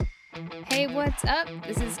Hey, what's up?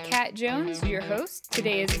 This is Kat Jones, your host.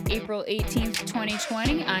 Today is April 18th,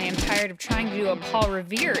 2020. I am tired of trying to do a Paul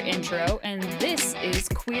Revere intro, and this is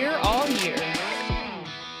Queer All Year.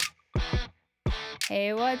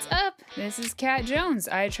 Hey, what's up? This is Kat Jones.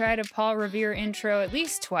 I tried a Paul Revere intro at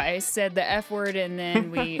least twice, said the F word, and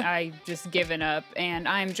then I just given up. And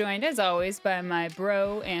I'm joined, as always, by my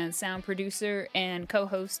bro and sound producer and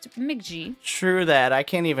co-host, McG. True that. I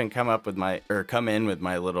can't even come in with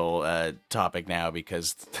my little topic now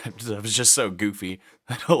because that was just so goofy.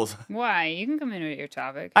 Why? You can come in with your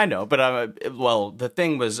topic. I know, but the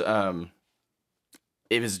thing was,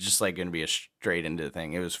 it was just like going to be a straight into the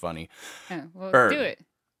thing. It was funny. Oh, well, do it.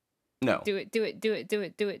 No. Do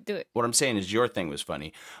it. What I'm saying is your thing was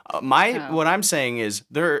funny. What I'm saying is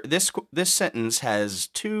this sentence has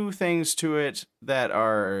two things to it that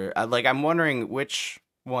are I'm wondering which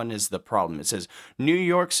one is the problem. It says New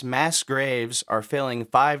York's mass graves are filling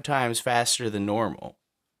 5 times faster than normal.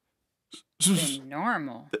 Than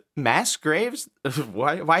normal. Mass graves?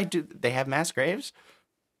 Why do they have mass graves?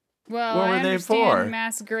 Well, what were I understand they for?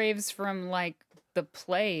 mass graves from the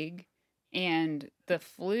plague and the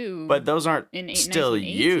flu. But those aren't still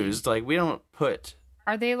 1918. used. We don't put.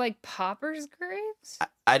 Are they like paupers' graves?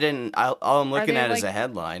 I didn't. All I'm looking at is like a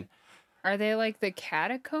headline. Are they like the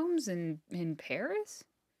catacombs in Paris?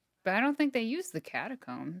 But I don't think they use the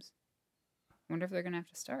catacombs. Wonder if they're gonna have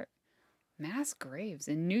to start mass graves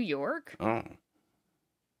in New York. Oh.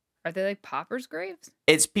 Are they like paupers' graves?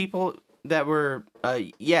 It's people that were.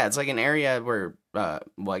 It's like an area where. I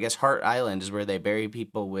guess Hart Island is where they bury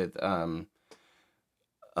people with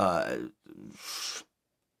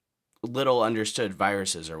little understood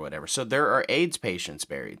viruses or whatever. So there are AIDS patients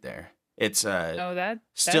buried there. It's that's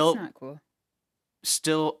still not cool.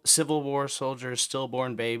 Still Civil War soldiers,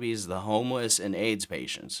 stillborn babies, the homeless, and AIDS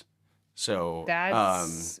patients. So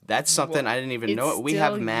that's something I didn't even know. We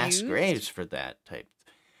have mass graves for that type.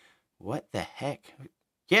 What the heck?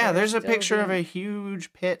 Yeah, there's a picture of a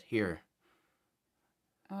huge pit here.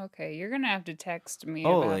 Okay, you're gonna have to text me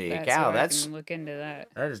Holy about that cow, so that's I can look into that.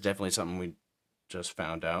 That is definitely something we just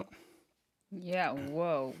found out. Yeah,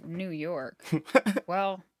 whoa, New York.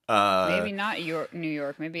 Well, maybe not New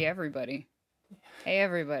York, maybe everybody. Hey,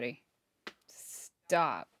 everybody,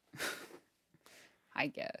 stop. I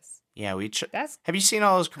guess. Yeah, have you seen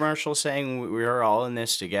all those commercials saying we're all in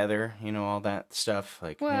this together? You know, all that stuff.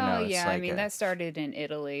 That started in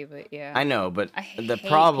Italy, but yeah. I know, but the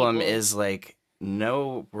problem is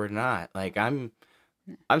no, we're not. I'm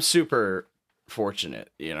super fortunate,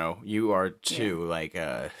 you know. You are too.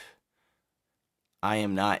 Yeah. I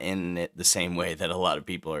am not in it the same way that a lot of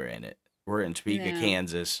people are in it. We're in Topeka,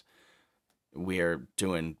 Kansas. We are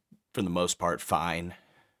doing, for the most part, fine.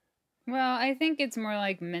 Well, I think it's more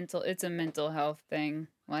it's a mental health thing.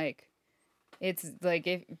 It's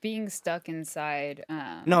if being stuck inside.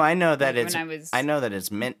 No, I know that I know that it's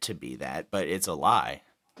meant to be that, but it's a lie.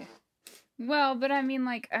 Well, but I mean,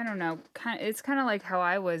 I don't know. It's kind of like how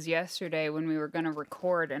I was yesterday when we were gonna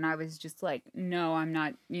record, and I was just like, no, I'm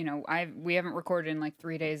not. You know, we haven't recorded in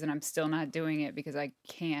 3 days, and I'm still not doing it because I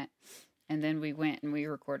can't. And then we went and we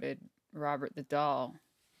recorded Robert the Doll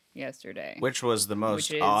yesterday, which was the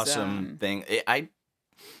most awesome thing. It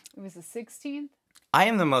was the 16th. I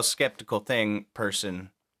am the most skeptical person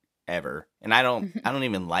ever, and I don't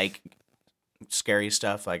even like scary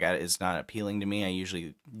stuff. It's not appealing to me. I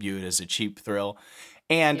usually view it as a cheap thrill,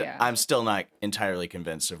 and I'm still not entirely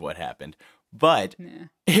convinced of what happened. But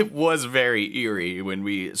it was very eerie when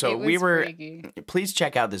we were. Freaky. Please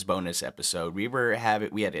check out this bonus episode. We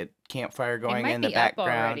had a campfire going in the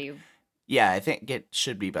background. Already. Yeah, I think it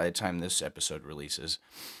should be by the time this episode releases.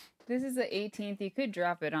 This is the 18th. You could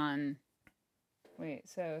drop it on. Wait,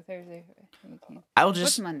 so Thursday, 18th.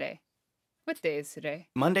 What's Monday? What day is today?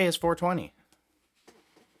 Monday is 4/20.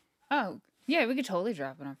 Oh, yeah, we could totally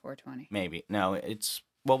drop it on 4/20. Maybe. No,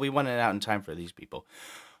 we want it out in time for these people.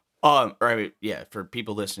 For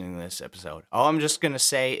people listening to this episode. All I'm just going to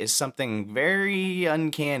say is something very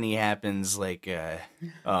uncanny happens. It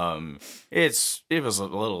was a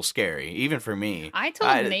little scary, even for me. I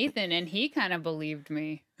told Nathan, and he kind of believed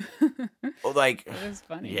me. It was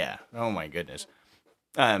funny. Yeah. Oh, my goodness.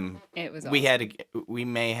 It was awesome. We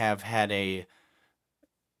may have had a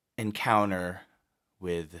encounter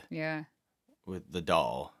with the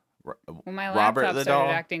doll. Well, my laptop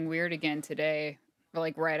started acting weird again today.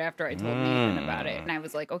 Right after I told Nathan about it. And I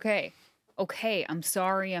was like, okay, I'm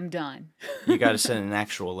sorry, I'm done. You got to send an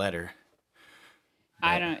actual letter.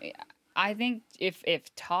 I think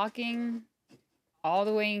if talking all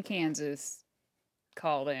the way in Kansas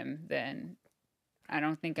called him, then I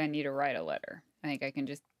don't think I need to write a letter. I think I can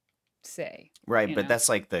just say. Right, but that's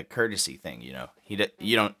like the courtesy thing, you know.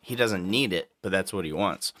 He doesn't need it, but that's what he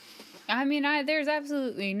wants. I mean, there's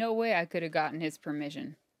absolutely no way I could have gotten his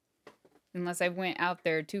permission. Unless I went out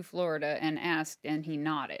there to Florida and asked, and he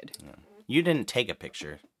nodded. Yeah. You didn't take a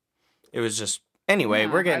picture. It was just... Anyway,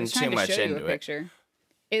 No, we're getting I was trying too to much show you a into it. picture.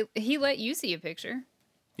 He let you see a picture.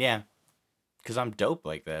 Yeah, because I'm dope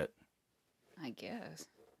like that. I guess.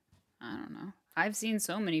 I don't know. I've seen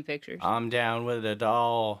so many pictures. I'm down with a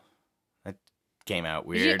doll. That came out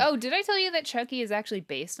weird. Oh, did I tell you that Chucky is actually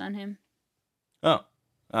based on him? Oh.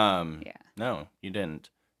 Yeah. No, you didn't.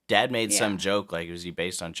 Dad made some Yeah. joke, like, was he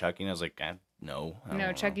based on Chucky? And I was like, no. I don't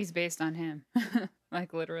know. Chucky's based on him.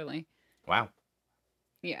 Like, literally. Wow.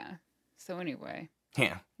 Yeah. So anyway.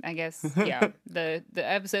 Yeah. I guess, yeah. the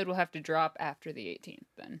episode will have to drop after the 18th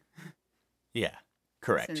then. Yeah.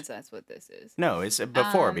 Correct. Since that's what this is. No, it's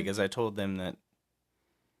before, because I told them that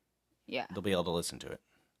yeah, they'll be able to listen to it.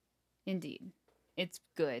 Indeed. It's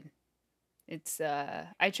good. It's,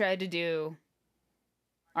 I tried to do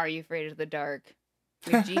Are You Afraid of the Dark?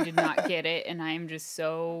 But G did not get it, and I am just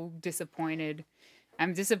so disappointed.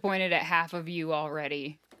 I'm disappointed at half of you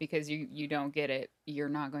already, because you don't get it. You're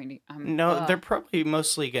not going to... No, they're probably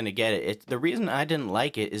mostly going to get it. The reason I didn't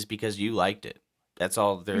like it is because you liked it. That's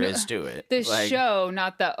all there is to it. The show,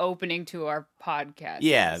 not the opening to our podcast.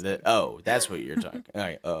 Yeah, that's what you're talking. All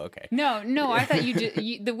right. Oh, okay. No, I thought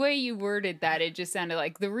the way you worded that, it just sounded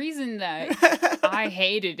like the reason that I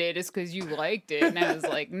hated it is because you liked it. And I was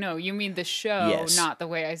like, no, you mean the show, yes. Not the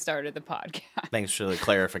way I started the podcast. Thanks for the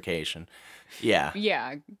clarification. Yeah.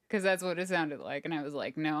 Yeah, because that's what it sounded like. And I was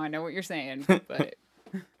like, no, I know what you're saying, but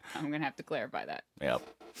I'm going to have to clarify that. Yep.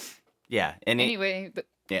 Yeah. And anyway,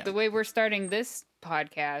 the way we're starting this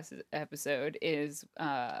podcast episode is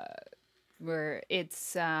where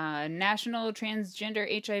it's National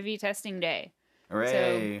Transgender HIV Testing Day.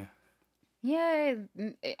 Hooray. So, yeah,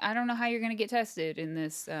 I don't know how you're going to get tested in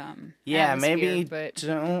this maybe but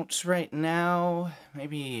don't right now.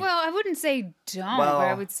 Maybe. Well, I wouldn't say don't, but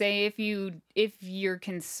I would say if you're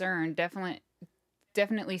concerned,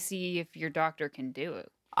 definitely see if your doctor can do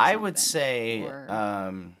it. I would say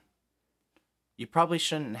you probably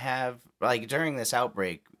shouldn't have, like, during this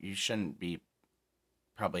outbreak, you shouldn't be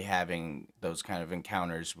probably having those kind of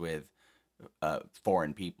encounters with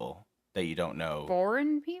foreign people that you don't know.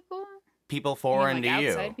 Foreign people? People foreign to you.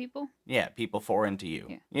 Outside people? Yeah, people foreign to you.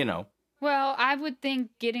 Yeah. You know. Well, I would think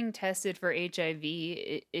getting tested for HIV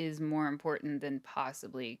is more important than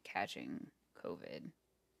possibly catching COVID.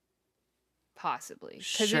 Possibly.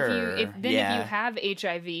 Because if you have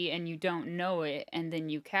HIV and you don't know it, and then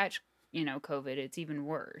you catch, COVID, it's even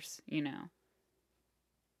worse,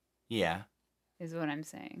 Yeah. Is what I'm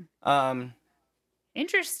saying.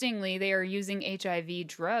 Interestingly, they are using HIV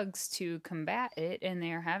drugs to combat it, and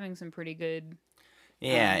they are having some pretty good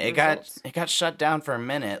it got shut down for a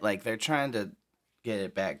minute. Like, they're trying to get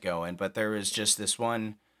it back going, but there was just this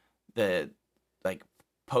one,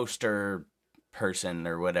 poster person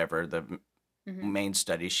or whatever, the main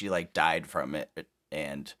study, she died from it,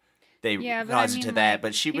 and they caused it to that.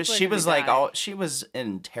 But she was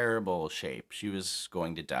in terrible shape. She was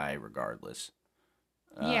going to die regardless.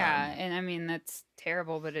 And I mean that's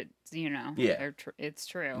terrible, but it's it's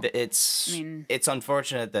true. It's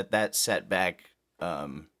unfortunate that set back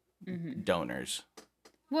donors.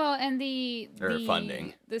 Well, and the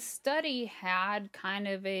funding. The study had kind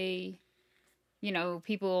of a,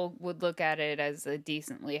 people would look at it as a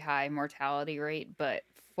decently high mortality rate, but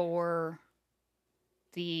for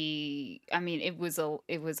it was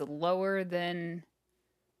a lower than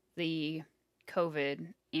the COVID,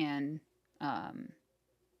 and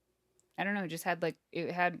I don't know, just had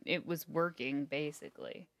it was working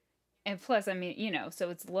basically. And plus, so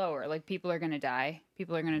it's lower. Like, people are going to die.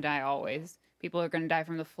 People are going to die always. People are going to die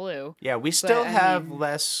from the flu. Yeah, we still have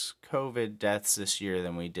less COVID deaths this year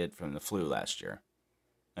than we did from the flu last year.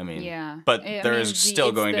 But there's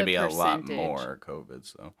still going to be a lot more COVID,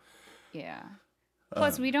 so. Yeah.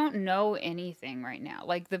 Plus, we don't know anything right now.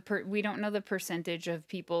 Like, we don't know the percentage of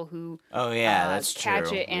people who that's catch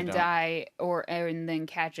true. it and die, and then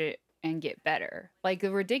catch it and get better. Like, the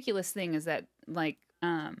ridiculous thing is that,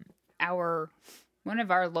 one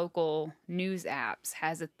of our local news apps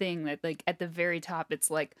has a thing that, at the very top, it's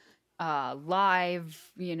live,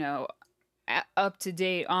 up to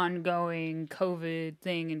date, ongoing COVID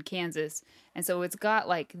thing in Kansas. And so it's got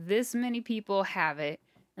this many people have it,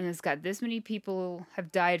 and it's got this many people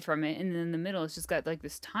have died from it, and then in the middle it's just got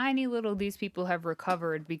this tiny little, these people have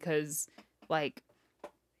recovered because they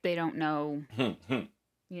don't know,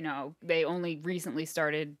 they only recently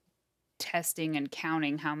started testing and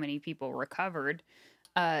counting how many people recovered.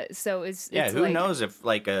 So Yeah, it's who like, knows if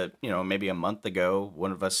like maybe a month ago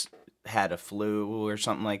one of us had a flu or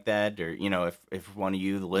something like that, or if one of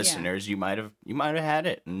you the yeah. listeners you might have had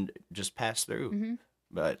it and just passed through. Hmm.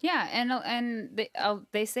 But Yeah, and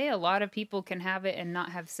they say a lot of people can have it and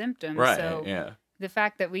not have symptoms. right, So yeah. the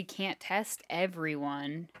fact that we can't test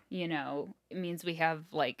everyone, it means we have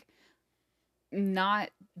like not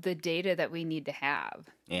the data that we need to have.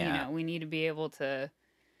 Yeah. We need to be able to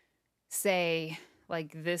say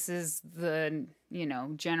like this is the,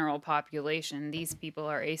 general population. These people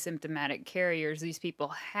are asymptomatic carriers. These people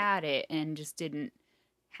had it and just didn't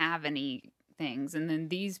have any things, and then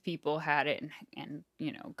these people had it and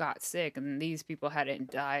got sick, and then these people had it and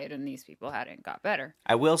died, and these people had it and got better.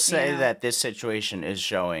 I will You say know, that this situation is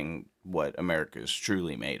showing what America is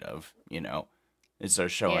truly made of, It's they're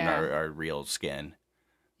showing yeah, our real skin.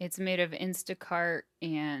 it's made of Instacart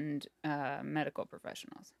and medical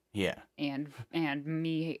professionals, Yeah. and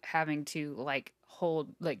me having to like hold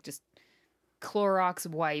like just Clorox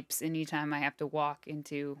wipes anytime I have to walk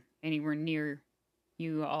into anywhere near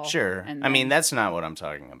you all, Sure. and I mean, then that's not what I'm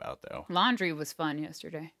talking about though. laundry was fun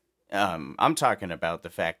yesterday. I'm talking about the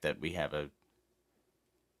fact that we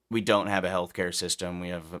don't have a healthcare system. We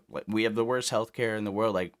have the worst healthcare in the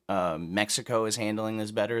world. Like Mexico is handling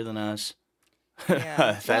this better than us. Yeah.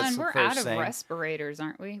 Well, That's and the we're out first of thing. respirators,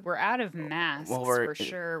 aren't we? We're out of Well, masks we're for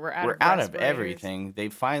sure. We're out we're of out of respirators. everything. They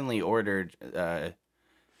finally ordered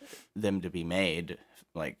them to be made,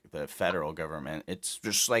 like the federal government. It's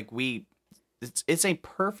just like it's a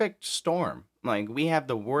perfect storm. Like we have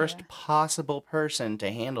the Yeah. worst possible person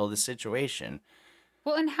to handle the situation.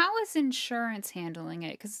 Well, and how is insurance handling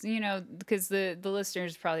it? Because the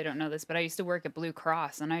listeners probably don't know this, but I used to work at Blue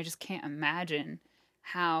Cross, and I just can't imagine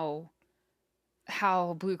how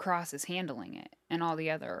how Blue Cross is handling it and all the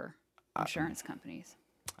other Um, insurance companies.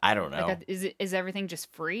 I don't Like, know. is everything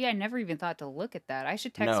just free? I never even thought to look at that. I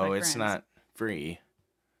should text my No, it's friends. not free.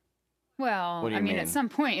 Well, What do I you mean, at mean? some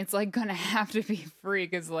point, it's like gonna have to be free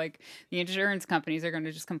because like the insurance companies are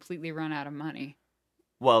gonna just completely run out of money.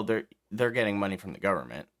 Well, they're getting money from the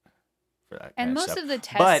government for that kind And of most stuff. of the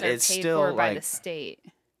tests But are it's paid for still by the like, state,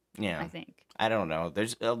 yeah, I think. I don't know.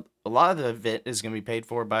 There's a lot of it is going to be paid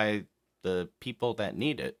for by the people that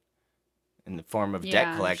need it in the form of debt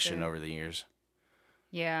Yeah, I'm collection sure. over the years.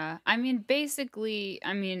 Yeah. I mean, basically,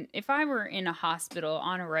 I mean, if I were in a hospital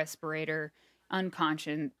on a respirator,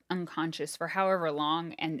 unconscious for however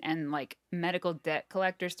long, and like medical debt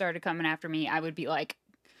collectors started coming after me, I would be like,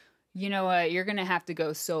 you know what? You're going to have to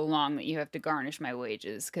go so long that you have to garnish my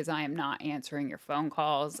wages because I am not answering your phone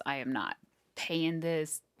calls. I am not paying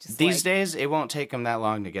this. Just These like, days, it won't take them that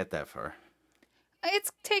long to get that far.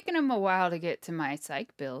 it's taken them a while to get to my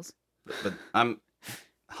psych bills. But I'm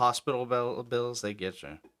hospital bills, they get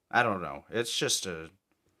you. I don't know. It's just a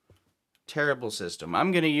terrible system.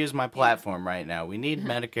 I'm going to use my Yeah. platform right now. We need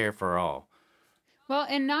Medicare for all. Well,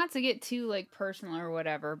 and not to get too like personal or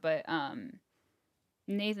whatever, but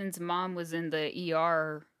Nathan's mom was in the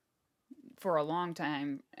ER for a long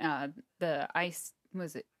time. The ice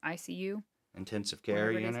was it ICU, Intensive care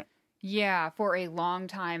whatever it is. unit. Yeah, for a long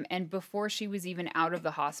time, and before she was even out of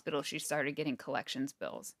the hospital, she started getting collections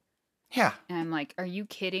bills. Yeah. And I'm like, are you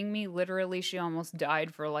kidding me? Literally, she almost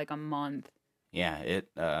died for like a month. Yeah,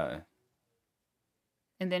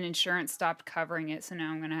 And then insurance stopped covering it, so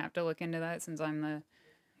now I'm gonna have to look into that since I'm the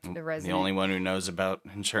the resident. only one who knows about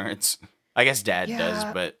insurance. I guess dad does,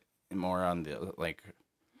 Yeah. but more on the like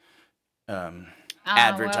Well,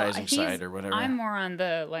 advertising he's. side or I'm whatever. more on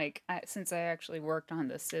the like since I actually worked on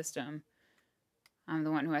the system. I'm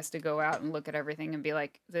the one who has to go out and look at everything and be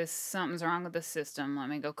like, "This something's wrong with the system. Let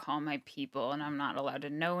me go call my people." And I'm not allowed to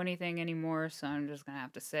know anything anymore, so I'm just gonna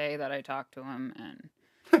have to say that I talked to them and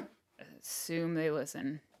assume they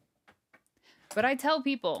listen. But I tell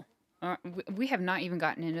people, we have not even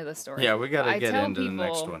gotten into the story. Yeah, we got But to get into the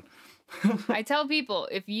next one. I tell people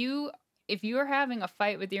if you are having a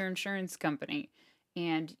fight with your insurance company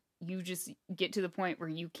and you just get to the point where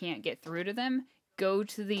you can't get through to them, go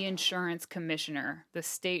to the insurance commissioner, the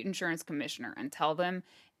state insurance commissioner, and tell them.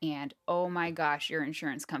 And oh my gosh, your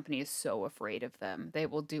insurance company is so afraid of them. They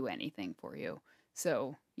will do anything for you.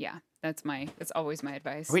 So yeah, that's always my Are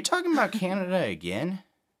advice. we talking about Canada again?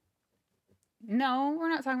 No, we're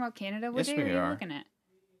not talking about Canada. What Yes, day are we you are. looking at?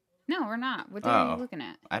 No, we're not. What day are you Oh, looking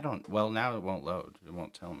at? I don't. Well, now it won't load. It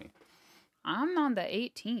won't tell me. I'm on the All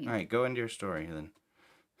 18th. right, go into your story then.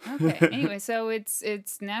 Okay. Anyway, so it's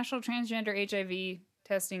National Transgender HIV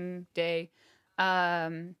Testing Day.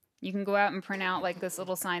 You can go out and print out like this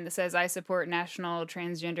little sign that says "I support National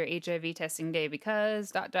Transgender HIV Testing Day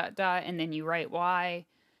because dot dot dot," and then you write why,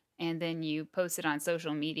 and then you post it on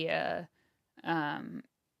social media um,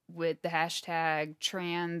 with the hashtag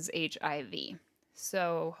trans HIV.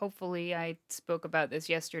 So hopefully I spoke about this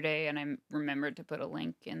yesterday and I remembered to put a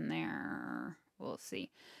link in there. We'll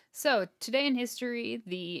see. So today in history,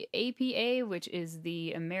 the APA, which is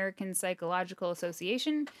the American Psychological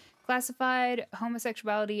Association, classified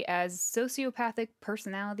homosexuality as sociopathic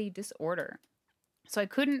personality disorder. So I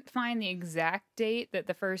couldn't find the exact date that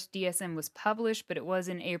the first DSM was published, but it was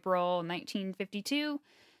in April 1952.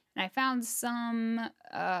 And I found some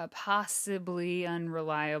possibly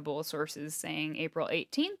unreliable sources saying April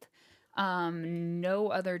 18th. No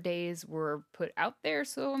other days were put out there,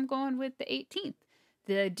 so I'm going with the 18th.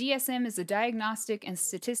 The DSM is a Diagnostic and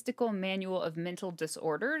Statistical Manual of Mental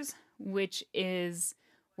Disorders, which is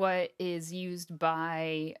what is used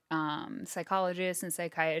by psychologists and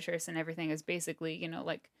psychiatrists and everything is basically,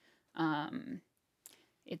 um,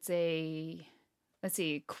 it's a, let's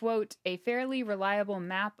see, quote, a fairly reliable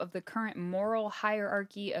map of the current moral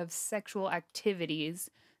hierarchy of sexual activities.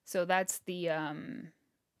 So that's the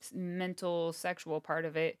mental sexual part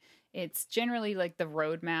of it. It's generally like the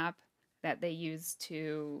roadmap that they use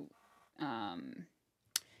to um,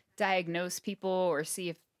 diagnose people or see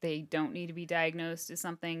if they don't need to be diagnosed as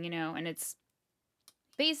something, and it's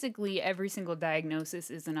basically every single diagnosis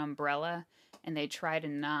is an umbrella and they try to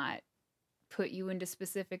not put you into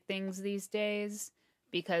specific things these days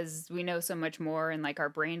because we know so much more and like our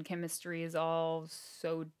brain chemistry is all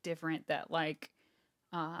so different that like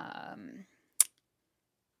um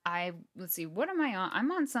I let's see, what am I on?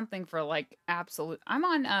 I'm on something for like absolute. I'm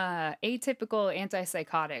on atypical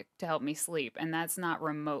antipsychotic to help me sleep, and that's not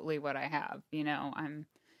remotely what I have. I'm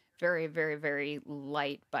very, very, very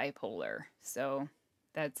light bipolar. So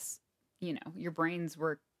that's, your brains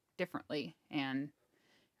work differently. And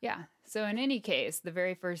yeah. So in any case, the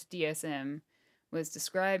very first DSM was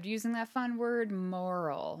described using that fun word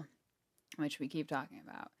moral, which we keep talking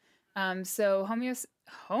about. So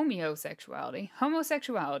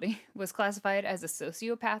homosexuality was classified as a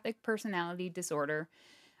sociopathic personality disorder.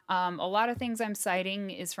 A lot of things I'm citing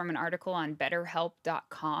is from an article on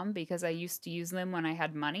BetterHelp.com because I used to use them when I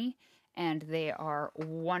had money, and they are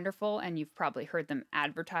wonderful. And you've probably heard them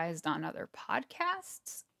advertised on other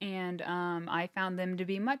podcasts. And I found them to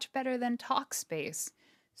be much better than Talkspace.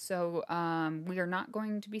 So we are not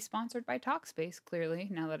going to be sponsored by Talkspace, clearly,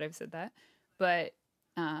 now that I've said that. But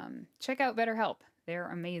check out BetterHelp.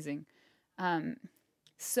 They're amazing. Um,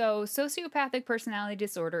 so, sociopathic personality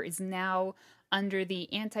disorder is now under the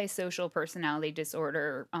antisocial personality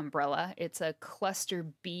disorder umbrella. It's a cluster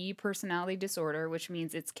B personality disorder, which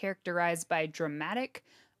means it's characterized by dramatic,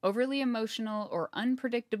 overly emotional, or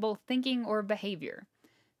unpredictable thinking or behavior.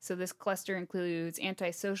 So, this cluster includes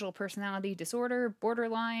antisocial personality disorder,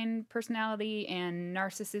 borderline personality, and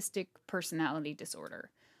narcissistic personality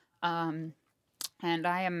disorder. Um, and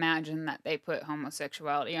I imagine that they put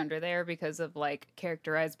homosexuality under there because of like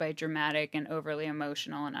characterized by dramatic and overly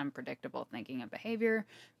emotional and unpredictable thinking and behavior.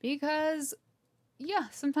 Because, yeah,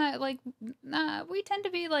 sometimes like we tend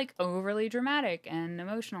to be like overly dramatic and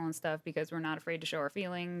emotional and stuff because we're not afraid to show our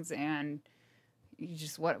feelings and you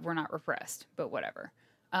just what we're not repressed, but whatever.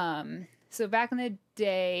 So back in the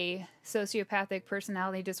day, sociopathic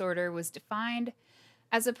personality disorder was defined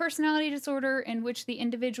as a personality disorder in which the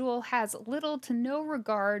individual has little to no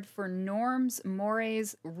regard for norms,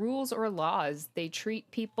 mores, rules, or laws. They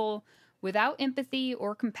treat people without empathy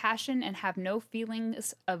or compassion and have no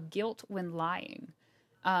feelings of guilt when lying.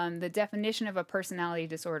 The definition of a personality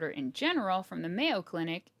disorder in general from the Mayo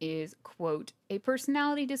Clinic is, quote, a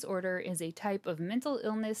personality disorder is a type of mental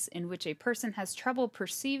illness in which a person has trouble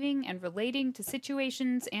perceiving and relating to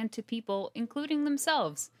situations and to people, including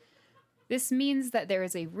themselves. This means that there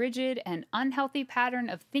is a rigid and unhealthy pattern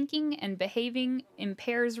of thinking and behaving,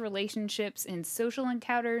 impairs relationships in social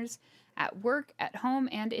encounters, at work, at home,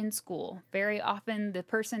 and in school. Very often, the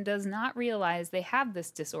person does not realize they have this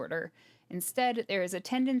disorder. Instead, there is a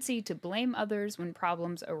tendency to blame others when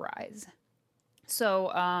problems arise.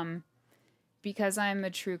 So, because I'm a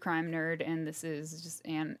true crime nerd and this is just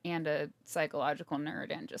and a psychological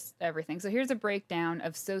nerd and just everything. So here's a breakdown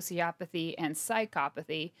of sociopathy and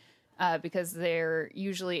psychopathy because they're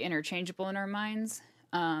usually interchangeable in our minds.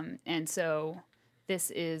 And so this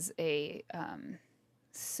is a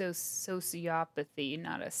sociopathy,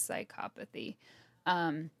 not a psychopathy.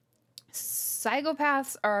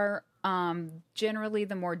 Psychopaths are generally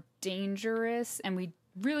the more dangerous, and we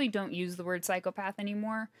really don't use the word psychopath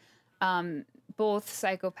anymore. Both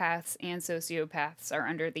psychopaths and sociopaths are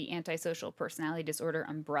under the antisocial personality disorder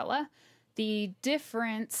umbrella. The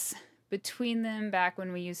difference between them back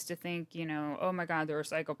when we used to think, oh my God, they're a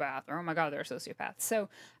psychopath or oh my God, they're a sociopath. So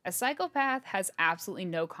a psychopath has absolutely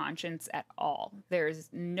no conscience at all. There's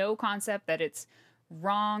no concept that it's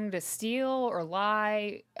wrong to steal or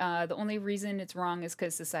lie. The only reason it's wrong is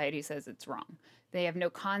because society says it's wrong. They have no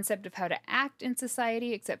concept of how to act in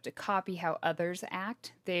society except to copy how others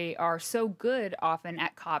act. They are so good often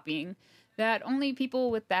at copying that only people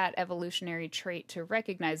with that evolutionary trait to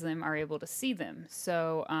recognize them are able to see them.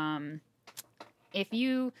 So, if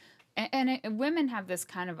you women have this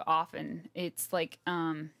kind of often. It's like,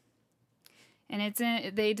 and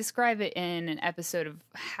they describe it in an episode of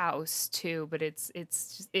House too, but it's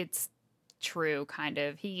true kind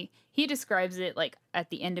of. He describes it like at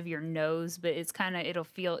the end of your nose, but it's kind of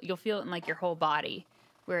you'll feel it in like your whole body,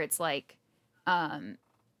 where it's like, um,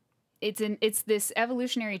 it's this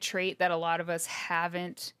evolutionary trait that a lot of us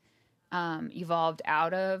haven't evolved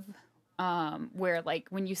out of, where like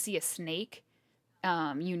when you see a snake,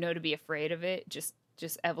 to be afraid of it just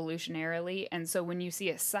evolutionarily. And so when you see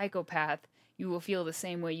a psychopath, you will feel the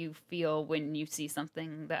same way you feel when you see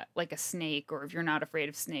something that like a snake, or if you're not afraid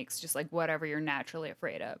of snakes, just like whatever you're naturally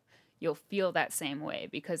afraid of, you'll feel that same way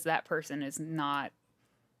because that person is not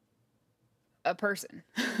a person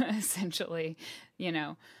essentially, you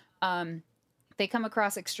know. Um, they come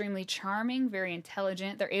across extremely charming, very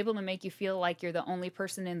intelligent. They're able to make you feel like you're the only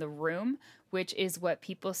person in the room, which is what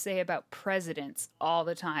people say about presidents all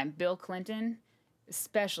the time. Bill Clinton,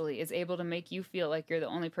 especially, is able to make you feel like you're the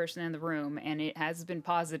only person in the room, and it has been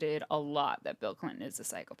posited a lot that Bill Clinton is a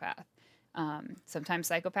psychopath. Sometimes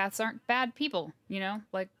psychopaths aren't bad people,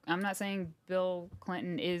 Like, I'm not saying Bill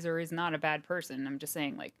Clinton is or is not a bad person. I'm just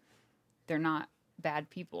saying, like, they're not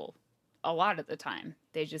bad people a lot of the time.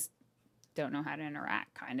 They just don't know how to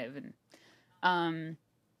interact, kind of. And um,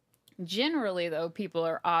 generally, though, people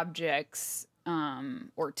are objects,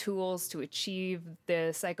 or tools to achieve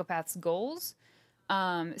the psychopath's goals.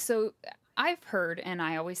 So I've heard, and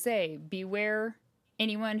I always say, beware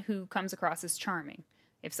anyone who comes across as charming.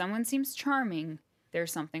 If someone seems charming,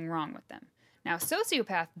 there's something wrong with them. Now, a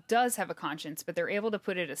sociopath does have a conscience, but they're able to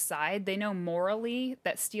put it aside. They know morally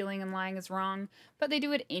that stealing and lying is wrong, but they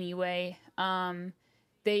do it anyway.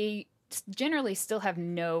 They generally still have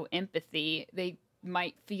no empathy. They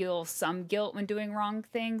might feel some guilt when doing wrong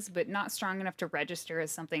things, but not strong enough to register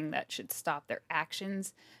as something that should stop their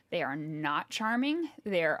actions. They are not charming.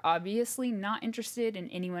 They are obviously not interested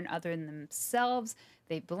in anyone other than themselves.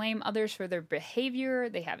 They blame others for their behavior.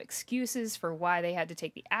 They have excuses for why they had to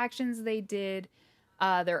take the actions they did.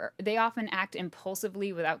 They often act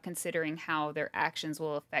impulsively without considering how their actions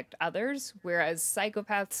will affect others, whereas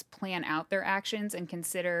psychopaths plan out their actions and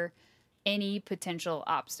consider any potential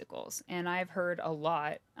obstacles. And I've heard a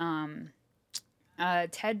lot.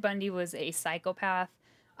 Ted Bundy was a psychopath.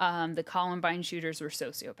 The Columbine shooters were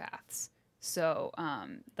sociopaths. So,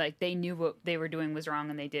 like, they knew what they were doing was wrong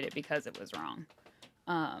and they did it because it was wrong.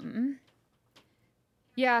 Um,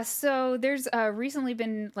 yeah, so there's recently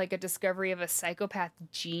been like a discovery of a psychopath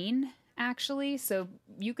gene, actually. So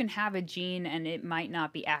you can have a gene and it might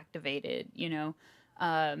not be activated.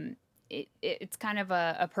 Um, it's kind of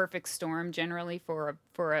a perfect storm generally for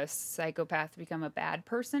a psychopath to become a bad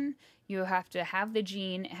person. You have to have the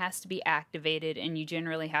gene, it has to be activated, and you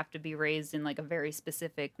generally have to be raised in like a very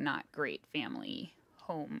specific, not great family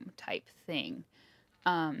home type thing.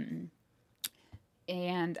 Um,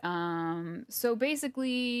 so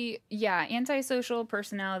basically, yeah, antisocial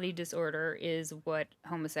personality disorder is what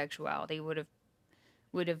homosexuality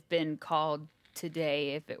would have been called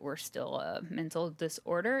today if it were still a mental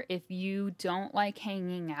disorder. If you don't like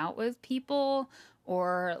hanging out with people,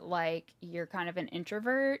 or like you're kind of an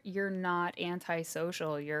introvert, you're not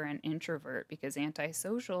antisocial, you're an introvert, because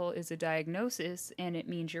antisocial is a diagnosis and it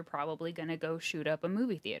means you're probably going to go shoot up a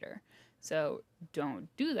movie theater. So don't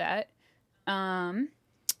do that. Um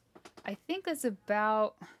I think that's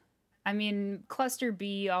about. I mean, cluster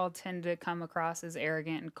B all tend to come across as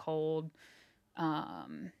arrogant and cold,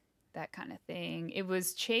 um, that kind of thing. It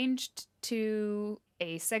was changed to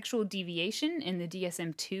a sexual deviation in the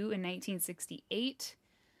DSM-2 in 1968.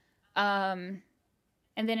 Um,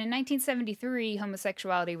 and then in 1973,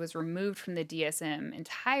 homosexuality was removed from the DSM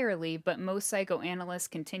entirely, but most psychoanalysts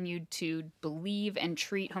continued to believe and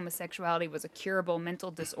treat homosexuality was a curable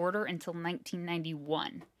mental disorder until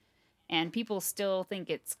 1991. And people still think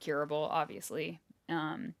it's curable, obviously.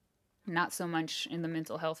 Um, Not so much in the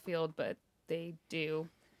mental health field, but they do.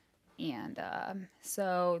 And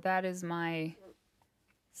so that is my,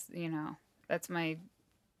 you know, that's my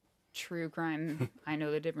true crime. I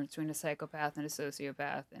know the difference between a psychopath and a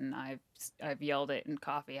sociopath, and I've yelled it in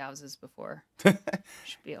coffee houses before.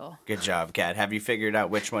 Spiel. Good job, Kat. Have you figured out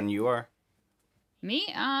which one you are? Me?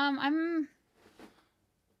 I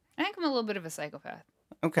think I'm a little bit of a psychopath.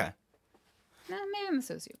 Okay. No, maybe I'm a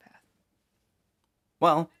sociopath.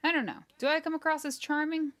 Well, I don't know. Do I come across as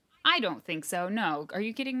charming? I don't think so. No. Are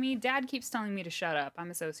you kidding me? Dad keeps telling me to shut up.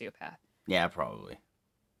 I'm a sociopath. yeah, probably.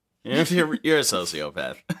 You're a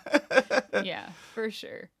sociopath. Yeah, for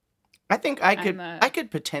sure. I think I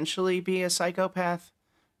could potentially be a psychopath,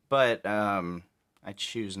 but I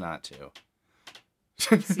choose not to.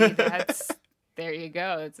 See, there you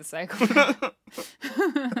go. It's a psychopath.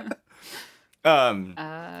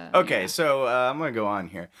 Okay, yeah. so I'm gonna go on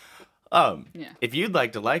here. Yeah. If you'd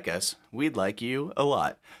like to like us, we'd like you a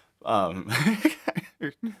lot.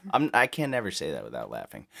 I can never say that without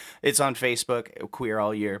laughing. It's on Facebook, Queer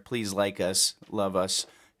All Year. Please like us, love us.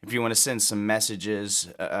 If you want to send some messages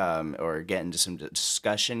or get into some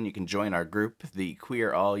discussion, you can join our group, the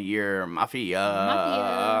Queer All Year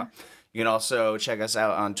Mafia. You can also check us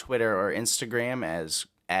out on Twitter or Instagram as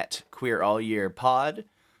at Queer All Year Pod.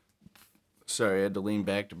 Sorry, I had to lean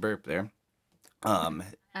back to burp there. I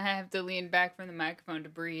have to lean back from the microphone to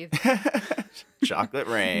breathe. Chocolate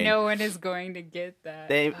rain. No one is going to get that.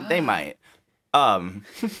 They might.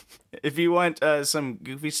 If you want some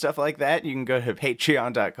goofy stuff like that, you can go to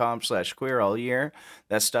patreon.com/queerallyear.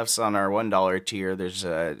 That stuff's on our $1 tier. There's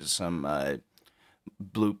some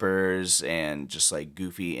bloopers and just like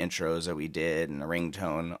goofy intros that we did and a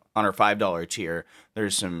ringtone. On our $5 tier,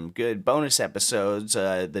 there's some good bonus episodes.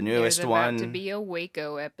 The newest There's one. about to be a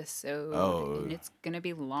Waco episode. Oh. And it's going to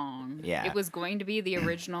be long. Yeah. It was going to be the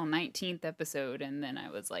original 19th episode, and then I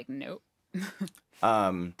was like, nope.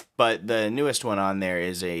 But the newest one on there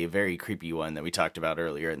is a very creepy one that we talked about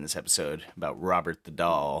earlier in this episode about Robert the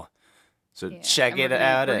Doll. So Yeah. check And it we're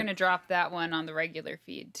out. We're going to drop that one on the regular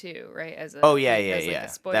feed too, right? As a Oh yeah. as like a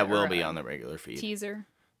spoiler, That will or be a on the regular feed. teaser.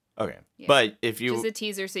 Okay. Yeah. But if you Just a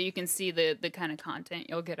teaser so you can see the kind of content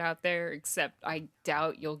you'll get out there, except I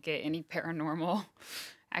doubt you'll get any paranormal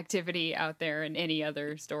activity out there in any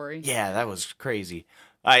other story. Yeah, that was crazy.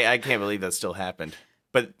 I can't believe that still happened.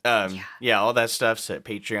 But yeah, all that stuff's at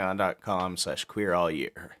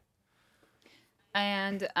patreon.com/queerallyear.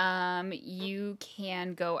 And you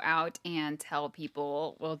can go out and tell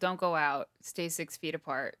people, well, don't go out, stay 6 feet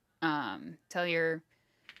apart. Tell your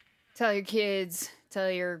kids,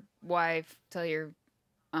 tell your wife, tell your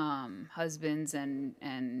husbands and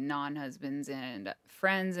non-husbands and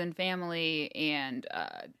friends and family and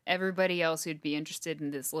everybody else who'd be interested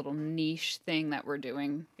in this little niche thing that we're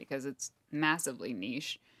doing, because it's massively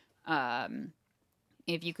niche.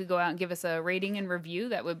 If you could go out and give us a rating and review,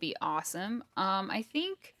 that would be awesome. I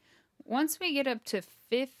think once we get up to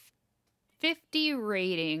 50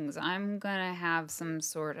 ratings, I'm gonna have some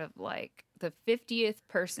sort of like the 50th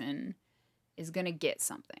person is gonna get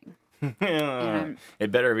something.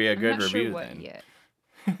 It better be a good not review sure what then. Yet.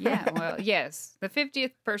 Yeah, well, yes, the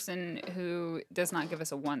 50th person who does not give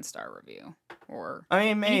us a 1-star review, or I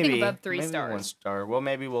mean, maybe anything above 3 maybe stars. 1 star. Well,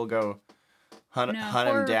 maybe we'll go hunt 4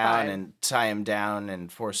 him or down 5. and tie him down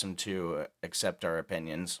and force him to accept our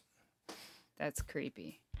opinions. That's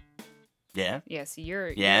creepy. Yeah. Yeah, so you're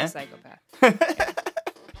Yeah? a psychopath.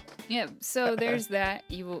 Yeah, so there's that.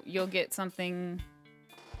 You'll get something,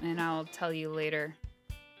 and I'll tell you later,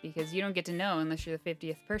 because you don't get to know unless you're the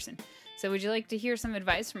 50th person. So would you like to hear some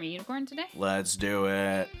advice from a unicorn today? Let's do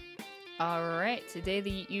it. All right, today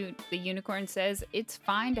the unicorn says, it's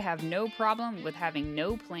fine to have no problem with having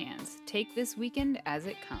no plans. Take this weekend as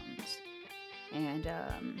it comes. And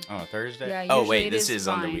Oh, Thursday? Yeah, oh, usually wait, it this is is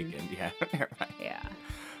on the fine. weekend. Yeah, never mind. yeah,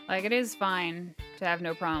 like it is fine to have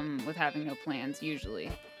no problem with having no plans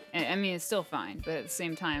usually. I mean, it's still fine, but at the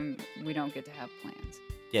same time, we don't get to have plans.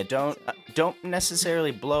 Yeah, don't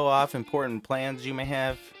necessarily blow off important plans you may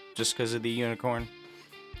have just because of the unicorn.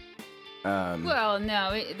 Well,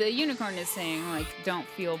 no, the unicorn is saying, like, don't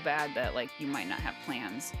feel bad that, like, you might not have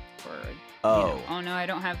plans for, Oh. oh no, I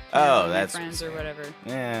don't have plans Oh, with my that's friends what's or whatever.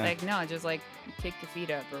 Yeah. Like, no, just, like, kick your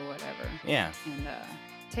feet up or whatever. Yeah. And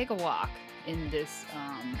take a walk in this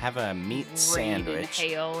Have a meat rain sandwich. and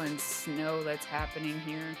hail and snow that's happening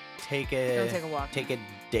here. Take Don't take a walk. Take a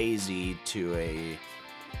daisy to a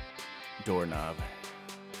doorknob.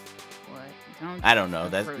 What? I don't know.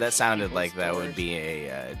 That approach sounded like people's that would doors. be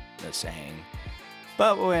a saying.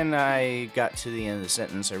 But when I got to the end of the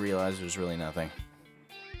sentence, I realized it was really nothing.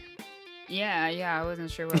 Yeah, I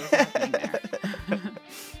wasn't sure what was happening there.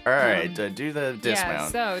 All right, do the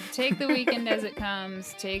dismount. Yeah, so take the weekend as it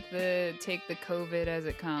comes. Take the COVID as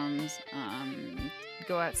it comes.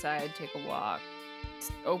 go outside, take a walk,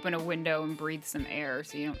 open a window and breathe some air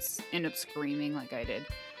so you don't end up screaming like I did.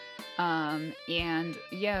 And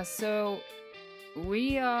yeah, so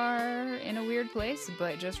we are in a weird place,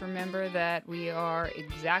 but just remember that we are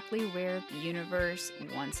exactly where the universe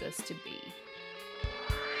wants us to be.